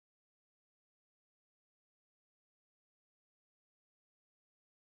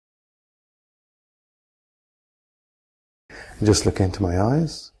And just look into my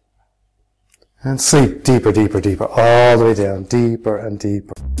eyes. And sleep deeper, deeper, deeper, all the way down, deeper and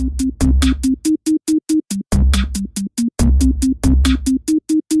deeper.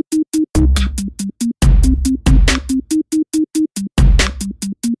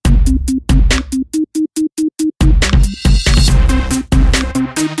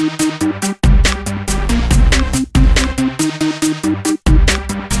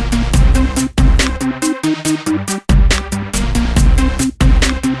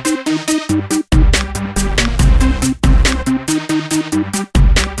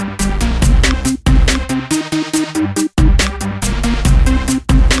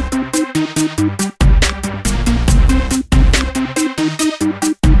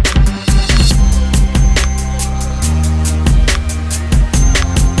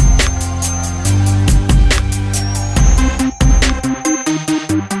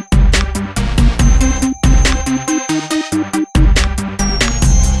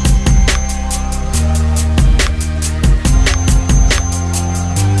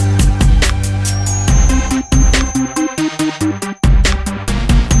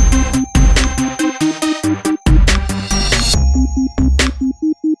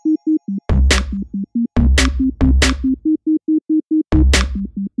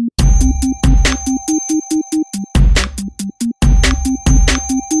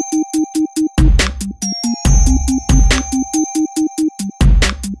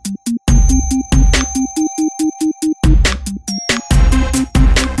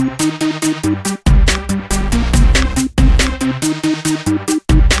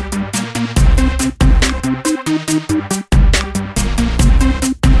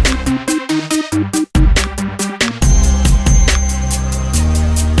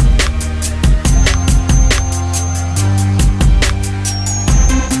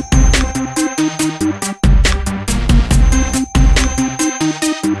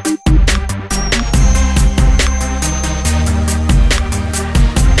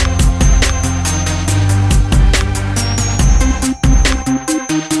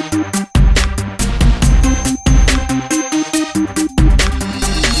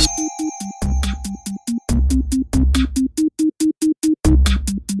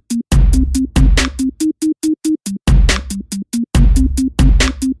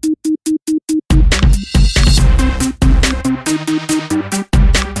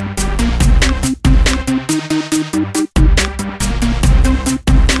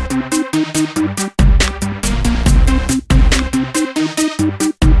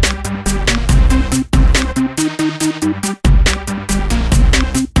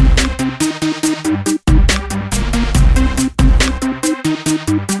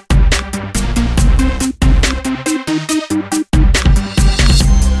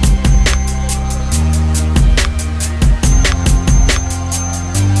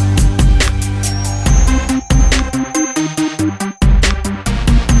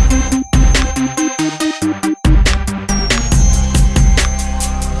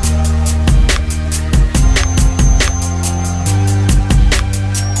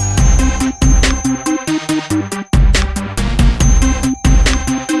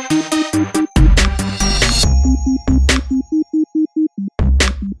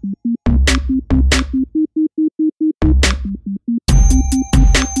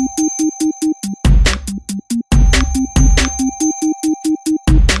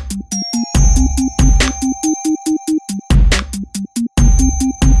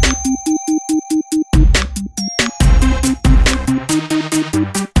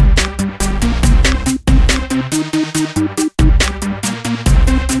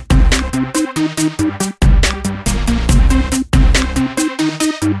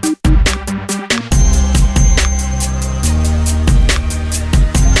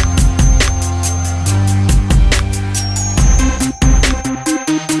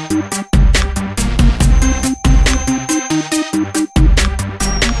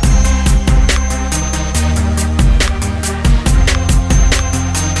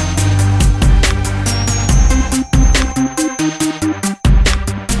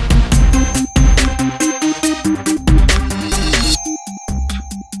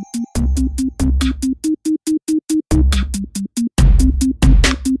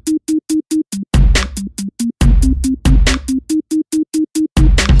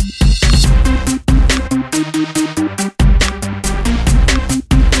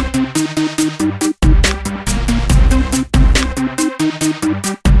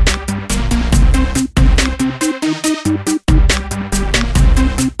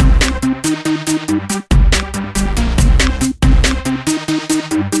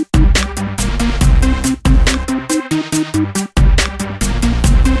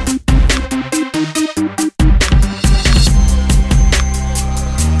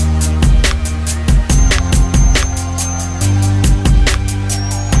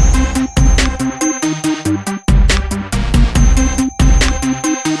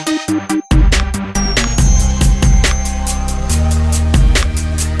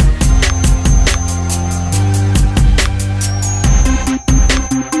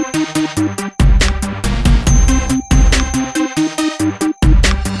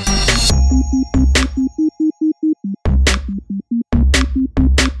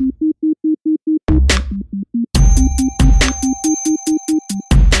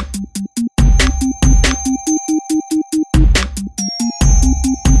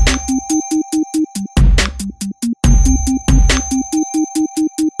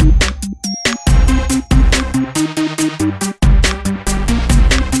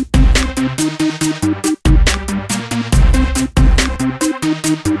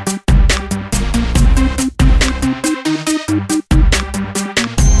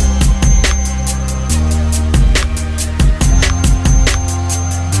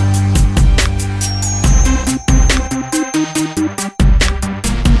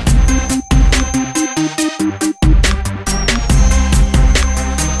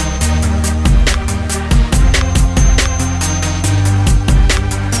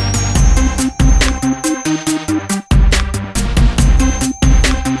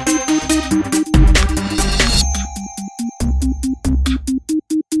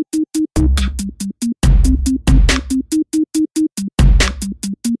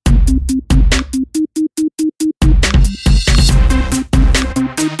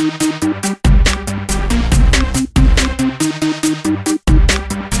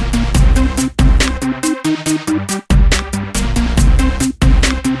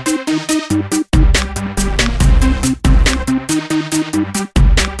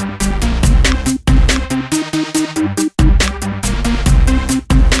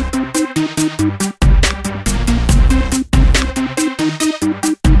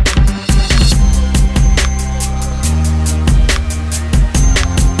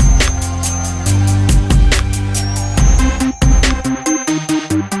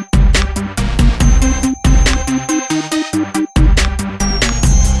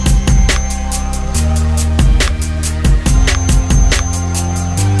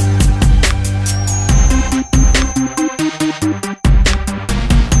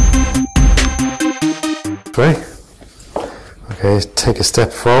 Right. Okay, take a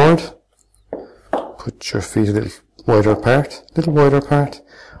step forward. Put your feet a little wider apart.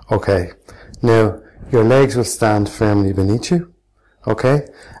 Okay. Now, your legs will stand firmly beneath you. Okay.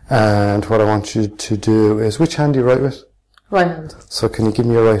 And what I want you to do is, which hand do you write with? Right hand. So can you give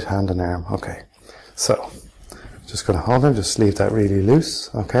me your right hand and arm? Okay. So, just going to hold them. Just leave that really loose.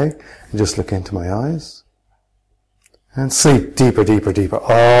 Okay. And just look into my eyes. And sleep deeper, deeper, deeper,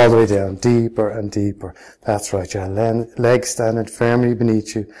 all the way down, deeper and deeper. That's right, your legs standing firmly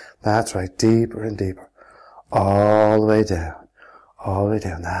beneath you. That's right, deeper and deeper. All the way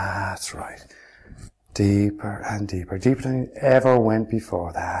down, that's right. Deeper and deeper, deeper than you ever went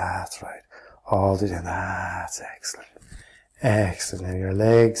before. That's right, all the way down. That's excellent. Excellent. Now your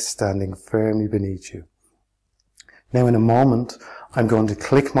legs standing firmly beneath you. Now in a moment, I'm going to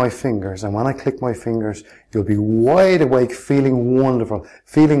click my fingers, and when I click my fingers, you'll be wide awake, feeling wonderful,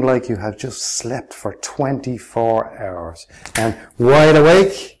 feeling like you have just slept for 24 hours. And wide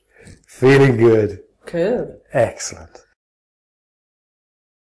awake, feeling good. Cool. Excellent.